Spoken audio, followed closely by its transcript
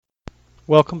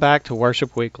Welcome back to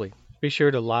Worship Weekly. Be sure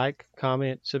to like,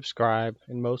 comment, subscribe,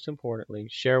 and most importantly,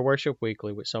 share Worship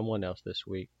Weekly with someone else this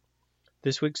week.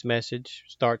 This week's message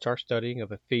starts our studying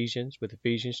of Ephesians with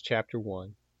Ephesians chapter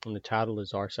 1, and the title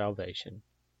is Our Salvation.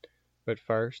 But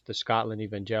first, the Scotland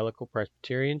Evangelical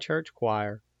Presbyterian Church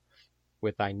Choir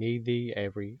with I Need Thee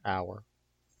Every Hour.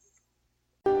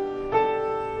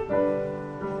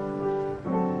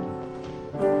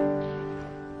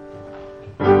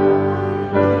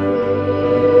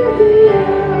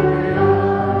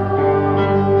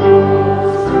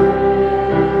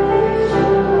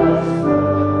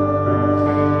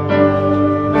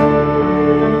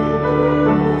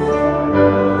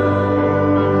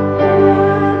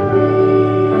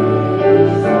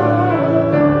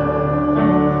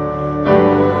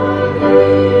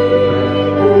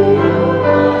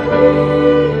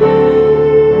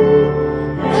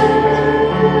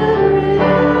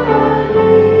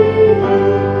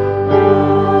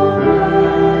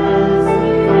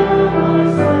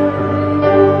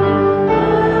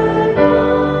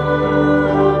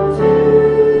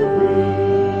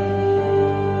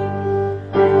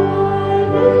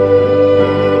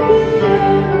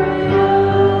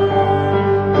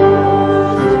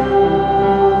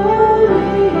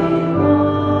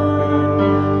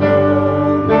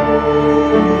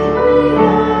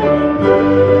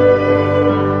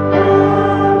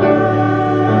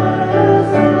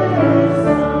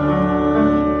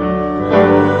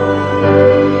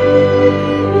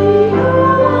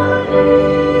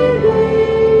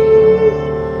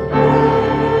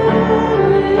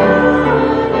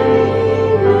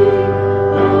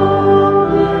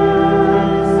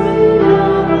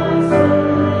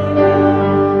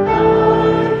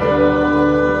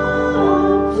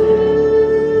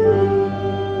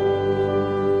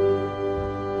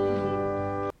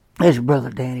 This is Brother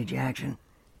Danny Jackson,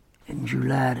 in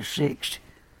July the 6th.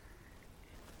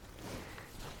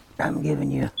 I'm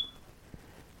giving you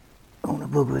on the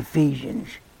book of Ephesians.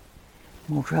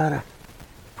 I'm going to try to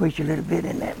preach a little bit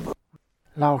in that book.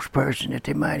 Lost person that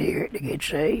they might hear it to get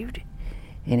saved,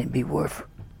 and it'd be worth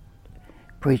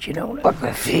preaching on it. Book of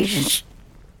Ephesians,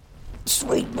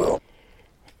 sweet book,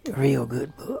 a real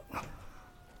good book.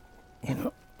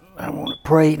 And I want to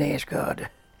pray and ask God to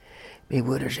be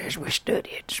with us as we study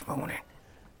it this morning.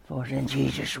 For it's in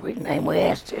Jesus' sweet name we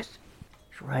ask this.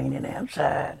 It's raining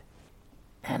outside,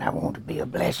 and I want to be a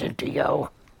blessing to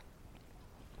y'all,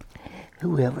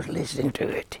 whoever's listening to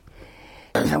it.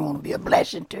 I want to be a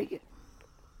blessing to you.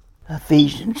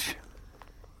 Ephesians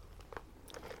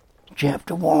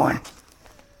chapter 1.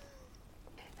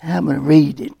 I'm going to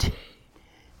read it,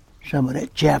 some of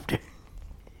that chapter,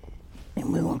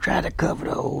 and we're going to try to cover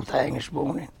the whole thing this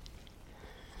morning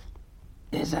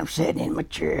as I'm sitting in my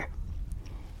chair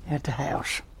at the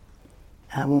house.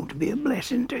 I want to be a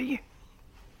blessing to you.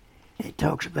 It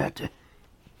talks about the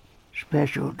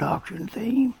special doctrine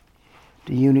theme,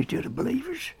 the unity of the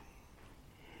believers.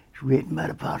 It's written by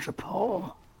the Apostle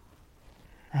Paul.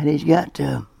 And he's got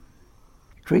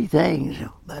three things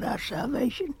about our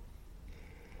salvation.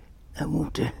 I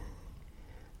want to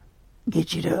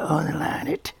get you to underline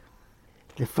it.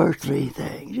 The first three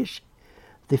things is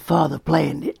the Father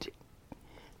planned it.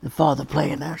 The Father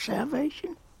planned our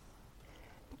salvation.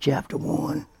 Chapter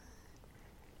 1,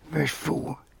 verse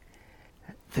 4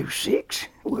 through 6.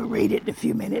 We'll read it in a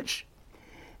few minutes.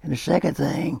 And the second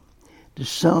thing, the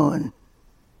Son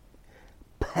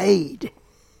paid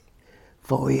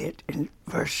for it in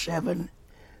verse 7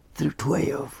 through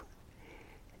 12.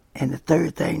 And the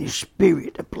third thing, the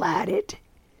Spirit applied it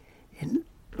in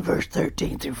verse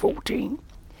 13 through 14.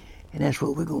 And that's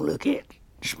what we're going to look at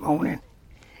this morning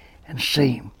and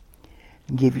see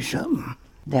and give you something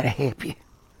that'll help you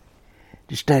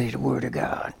to study the Word of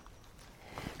God.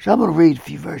 So I'm going to read a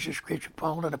few verses of Scripture.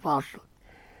 Paul, an apostle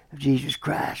of Jesus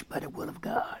Christ by the will of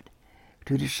God,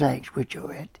 to the saints which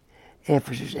are at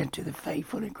Ephesus, and to the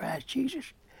faithful in Christ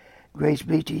Jesus. Grace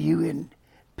be to you and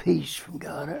peace from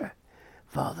God our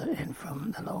Father and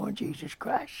from the Lord Jesus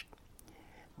Christ.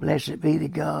 Blessed be the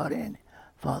God and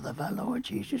Father of our Lord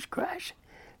Jesus Christ,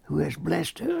 who has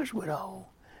blessed us with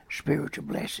all spiritual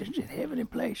blessings in heavenly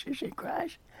places in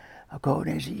Christ,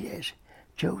 according as he has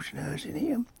chosen us in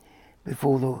him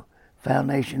before the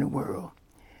foundation of the world,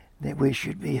 that we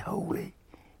should be holy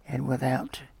and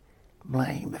without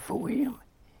blame before him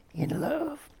in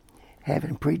love,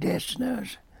 having predestined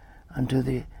us unto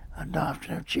the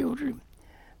adoption of children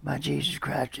by Jesus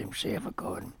Christ himself,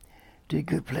 according to the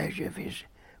good pleasure of his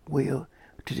will,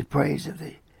 to the praise of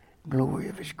the glory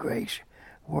of his grace,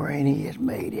 wherein he has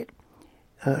made it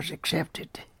us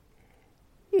accepted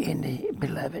in the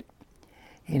beloved,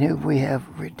 in whom we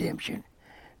have redemption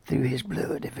through his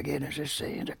blood, the forgiveness of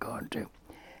sins, according to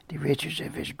the riches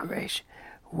of his grace,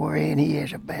 wherein he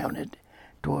has abounded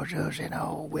towards us in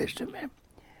all wisdom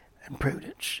and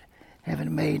prudence,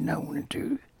 having made known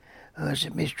unto us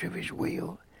the mystery of his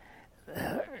will,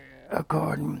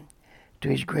 according to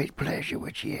his great pleasure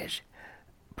which he has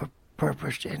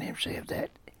purposed in himself,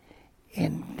 that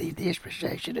in the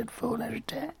dispensation of the fullness of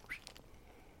times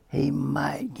he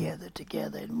might gather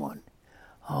together in one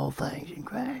all things in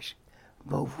Christ,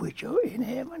 both which are in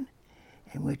heaven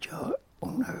and which are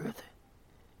on earth,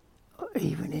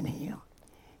 even in him,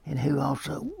 in who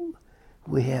also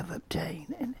we have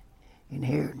obtained an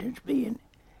inheritance, being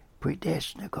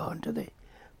predestined according to the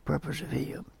purpose of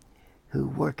him who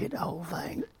worketh all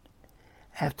things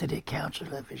after the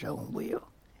counsel of his own will,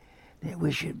 that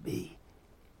we should be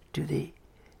to the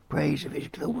praise of his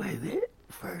glory, who had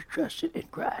first trusted in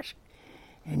Christ.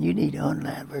 And you need to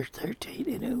underline verse 13,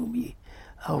 in whom ye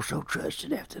also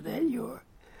trusted after that you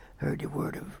heard the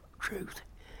word of truth,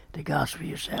 the gospel of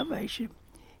your salvation,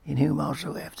 in whom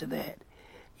also after that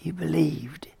you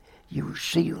believed, you were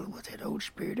sealed with that Holy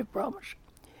Spirit of promise,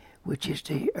 which is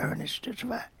the earnestness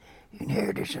of our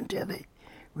inheritance until the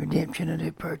redemption of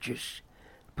the purchased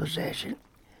possession,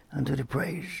 unto the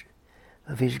praise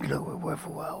of his glory.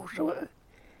 Wherefore also,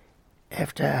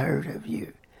 after I heard of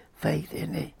you, faith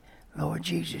in the Lord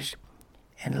Jesus,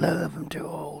 and love unto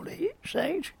all the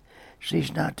saints,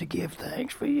 cease not to give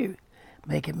thanks for you,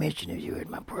 making mention of you in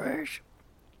my prayers,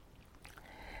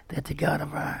 that the God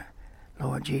of our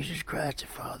Lord Jesus Christ, the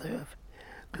Father of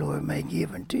glory, may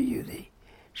give unto you the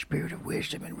spirit of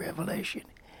wisdom and revelation,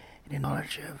 and the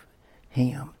knowledge of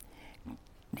him,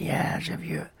 the eyes of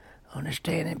your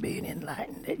understanding being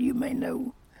enlightened, that you may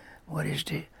know what is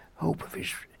the hope of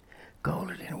his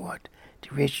calling, and what the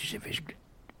riches of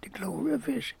the glory of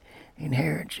his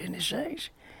inheritance in the saints,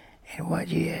 and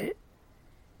what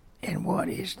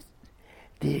is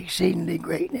the exceedingly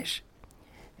greatness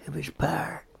of his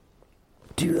power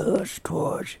to us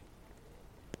towards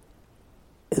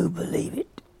who believe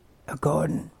it,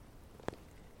 according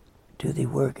to the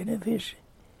working of his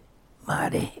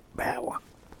mighty power,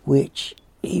 which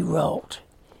he wrought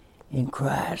in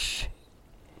Christ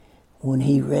when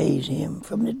he raised him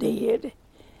from the dead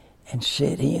and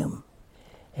set him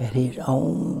at his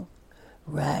own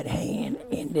right hand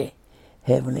in the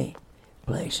heavenly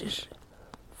places,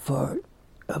 for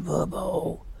above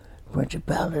all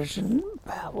principalities and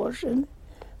powers and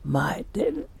might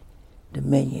and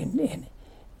dominion and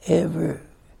every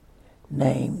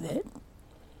name that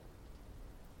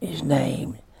is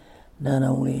named, not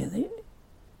only in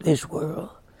this world,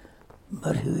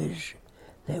 but who is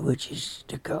that which is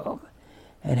to come,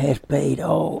 and has put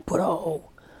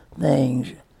all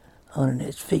things under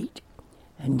his feet,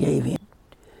 and gave him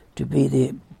to be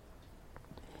the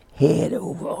head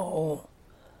over all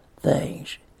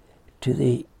things to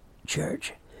the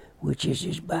church, which is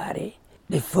his body,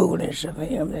 the fullness of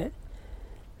him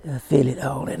that filleth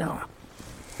all in all.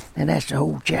 And that's the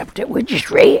whole chapter we just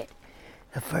read,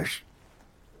 the first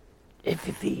of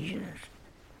Ephesians.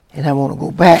 And I want to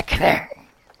go back there.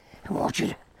 I want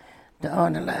you to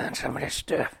underline some of this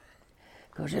stuff,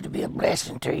 because it'll be a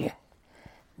blessing to you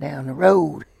down the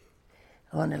road,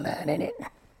 underlining it.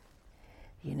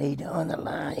 You need to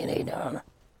underline,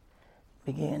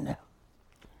 begin to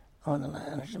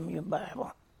underline some of your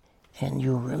Bible. And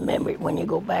you'll remember it when you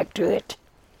go back to it.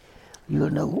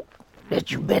 You'll know that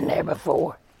you've been there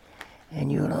before,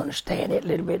 and you'll understand it a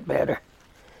little bit better,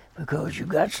 because you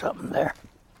got something there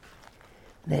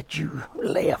that you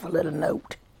left a little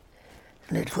note,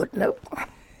 a little footnote.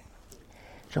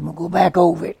 So I'm going to go back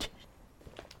over it,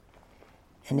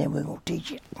 and then we're going to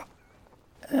teach it.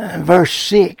 Verse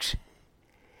 6,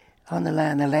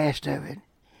 underline the last of it.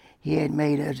 He had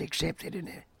made us accepted in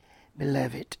the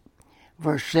beloved.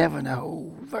 Verse 7, the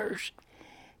whole verse,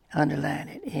 underline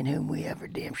it. In whom we have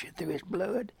redemption through his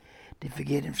blood, the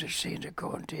forgiveness of sins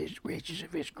according to his riches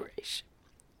of his grace.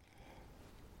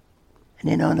 And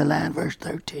then underline verse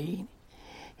 13,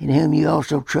 in whom you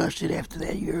also trusted after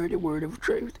that you heard the word of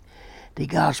truth, the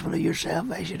gospel of your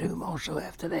salvation, whom also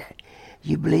after that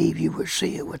you believe you were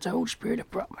sealed with the Holy Spirit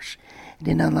of promise. And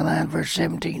then underline verse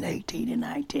 17, 18, and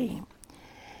 19.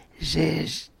 It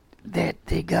says that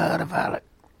the God of our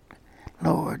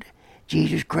Lord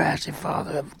Jesus Christ, the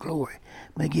Father of glory,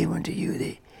 may give unto you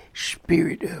the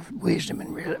spirit of wisdom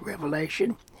and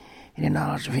revelation, and the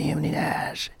knowledge of him, and the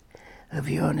eyes of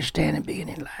your understanding being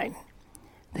enlightened,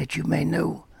 that you may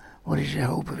know what is the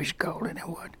hope of his calling,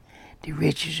 and what the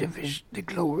riches of the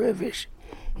glory of his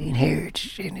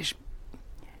inheritance in his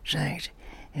saints,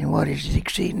 and what is the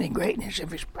exceeding greatness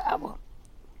of his power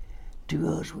to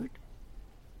us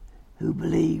who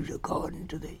believed according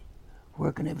to the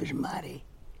working of his mighty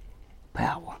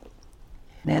power.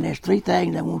 Now there's three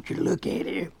things I want you to look at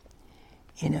here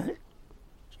in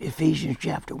Ephesians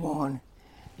chapter 1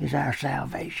 is our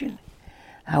salvation.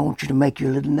 I want you to make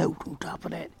your little note on top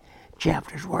of that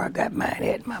chapter. Is where I got mine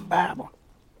at in my Bible.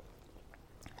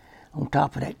 On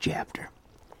top of that chapter.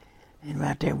 And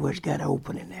right there where it's got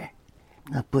open in there.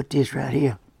 I put this right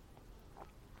here.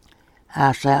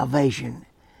 Our salvation.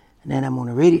 And then I'm going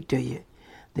to read it to you.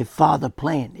 The Father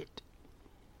planned it.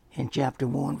 In chapter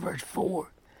 1 verse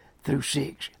 4 through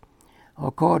 6.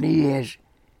 According he has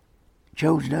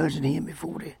chosen us in him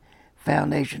before the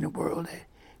foundation of the world, that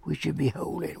we should be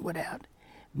holy and without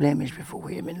blemish before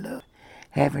him in love,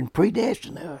 having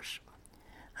predestined us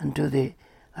unto the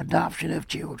adoption of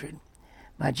children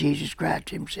by Jesus Christ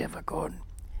himself, according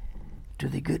to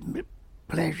the good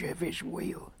pleasure of his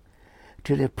will,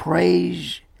 to the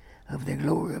praise of the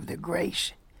glory of the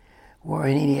grace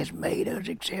wherein he has made us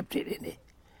accepted in the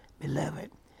beloved.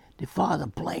 The Father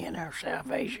planned our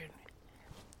salvation.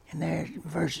 And there's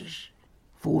verses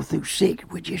 4 through 6,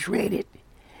 we just read it,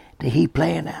 that he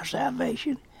planned our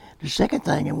salvation. The second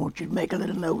thing I want you to make a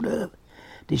little note of,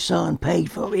 the Son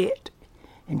paid for it.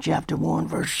 In chapter 1,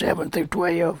 verse 7 through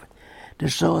 12, the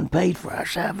Son paid for our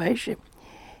salvation.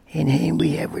 In him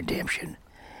we have redemption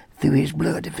through his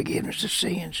blood, the forgiveness of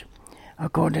sins,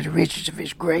 according to the riches of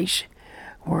his grace,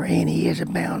 wherein he is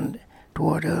abound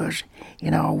toward us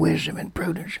in all wisdom and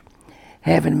prudence,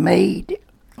 having made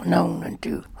known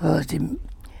unto us the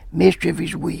mystery of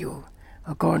his will,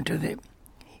 according to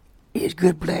his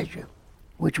good pleasure,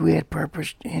 which we had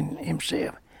purposed in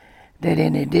himself, that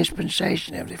in the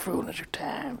dispensation of the fullness of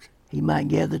times he might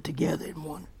gather together in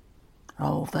one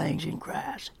all things in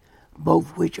Christ,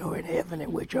 both which are in heaven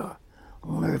and which are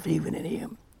on earth, even in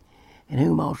him, in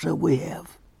whom also we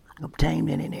have obtained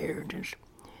an inheritance,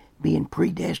 being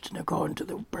predestined according to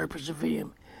the purpose of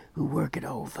him who worketh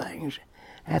all things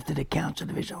after the counsel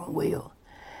of his own will,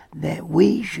 that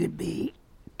we should be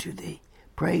to the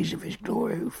praise of his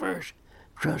glory, who first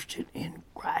trusted in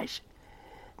Christ.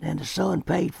 Then the Son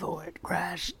paid for it.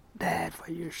 Christ died for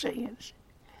your sins.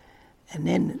 And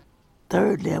then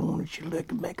thirdly, I wanted you to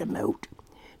look and make a note.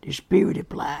 The Spirit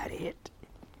applied it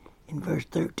in verse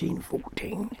 13 and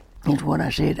 14. That's what I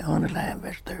said, underline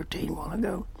verse 13 a while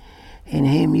ago. In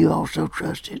him you also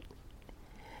trusted.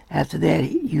 After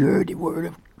that, you heard the word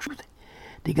of truth,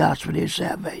 the gospel of his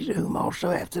salvation, whom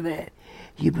also after that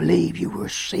you believe you were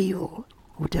sealed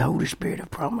with the Holy Spirit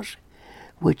of promise,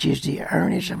 which is the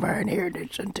earnest of our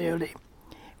inheritance until the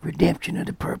redemption of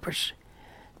the purpose,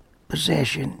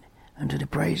 possession, unto the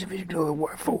praise of his glory.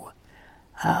 Wherefore,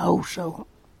 I also,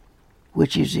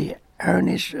 which is the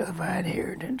earnest of our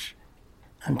inheritance,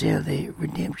 until the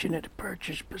redemption of the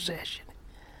purchased possession,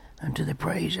 unto the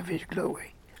praise of his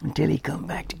glory, until he come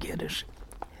back to get us.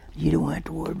 You don't have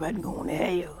to worry about going to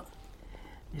hell.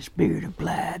 The Spirit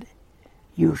applied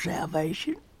your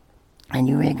salvation, and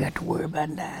you ain't got to worry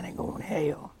about dying and going to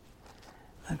hell,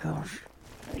 because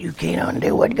you can't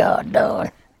undo what God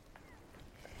done.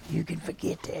 You can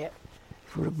forget that.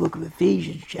 For the book of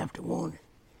Ephesians, chapter 1,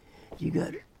 you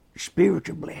got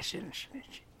spiritual blessings.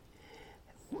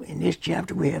 In this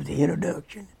chapter, we have the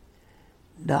introduction,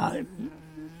 Dr.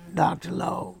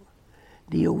 Law,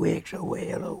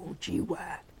 DOXOLOGY,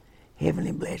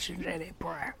 heavenly blessings and a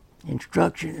prayer.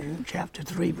 Instructions in chapter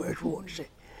 3, verse 1 says,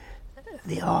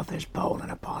 the author is Paul, an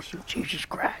apostle of Jesus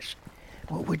Christ.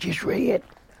 What we just read,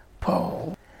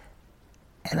 Paul,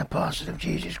 an apostle of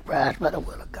Jesus Christ by the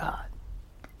will of God.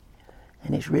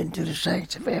 And it's written to the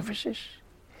saints of Ephesus,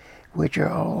 which are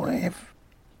all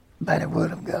by the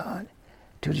will of God,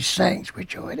 to the saints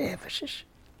which are at Ephesus,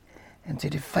 and to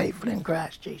the faithful in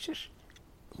Christ Jesus.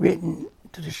 Written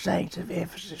to the saints of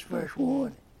Ephesus, verse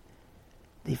 1,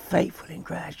 the faithful in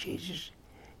Christ Jesus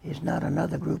is not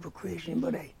another group of Christians,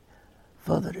 but a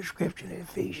further description of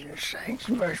Ephesians saints.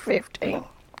 In verse 15,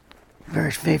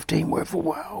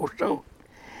 wherefore I also,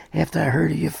 after I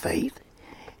heard of your faith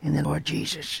in the Lord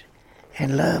Jesus,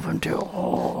 and love unto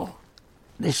all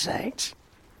the saints.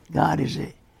 God is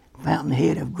the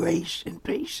fountainhead of grace and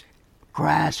peace.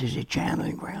 Christ is the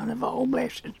channeling ground of all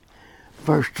blessings.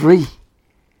 Verse 3,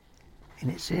 and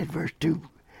it says, verse 2,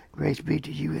 grace be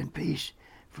to you and peace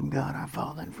from God our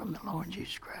Father and from the Lord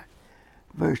Jesus Christ.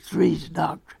 Verse 3 is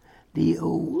doctrine,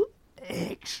 DOXOLOGY,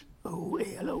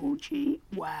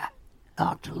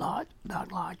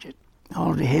 doxology.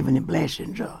 All the heavenly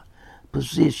blessings are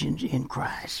positions in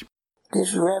Christ. This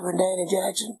is Reverend Danny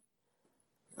Jackson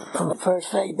from the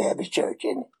First Faith Baptist Church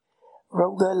in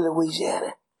Rockville,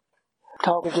 Louisiana,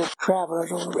 talking to travelers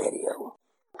on the radio.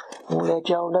 I want to let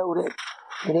y'all know that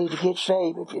You need to get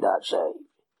saved if you're not saved.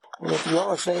 And if you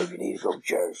are saved, you need to go to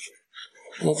church.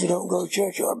 And if you don't go to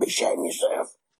church, you ought to be ashamed of yourself.